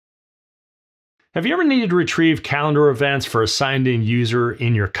Have you ever needed to retrieve calendar events for a signed-in user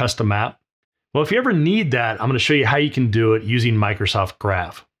in your custom app? Well, if you ever need that, I'm going to show you how you can do it using Microsoft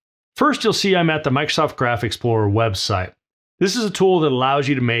Graph. First, you'll see I'm at the Microsoft Graph Explorer website. This is a tool that allows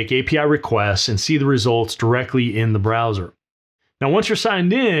you to make API requests and see the results directly in the browser. Now, once you're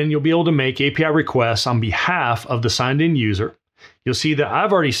signed in, you'll be able to make API requests on behalf of the signed-in user. You'll see that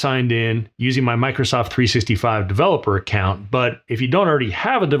I've already signed in using my Microsoft 365 developer account, but if you don't already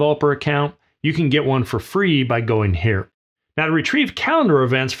have a developer account, you can get one for free by going here. Now, to retrieve calendar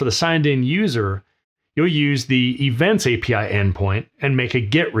events for the signed-in user, you'll use the Events API endpoint and make a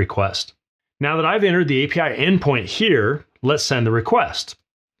GET request. Now that I've entered the API endpoint here, let's send the request.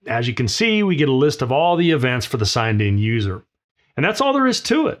 As you can see, we get a list of all the events for the signed-in user. And that's all there is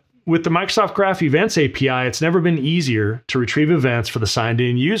to it. With the Microsoft Graph Events API, it's never been easier to retrieve events for the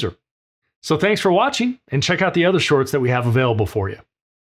signed-in user. So thanks for watching, and check out the other shorts that we have available for you.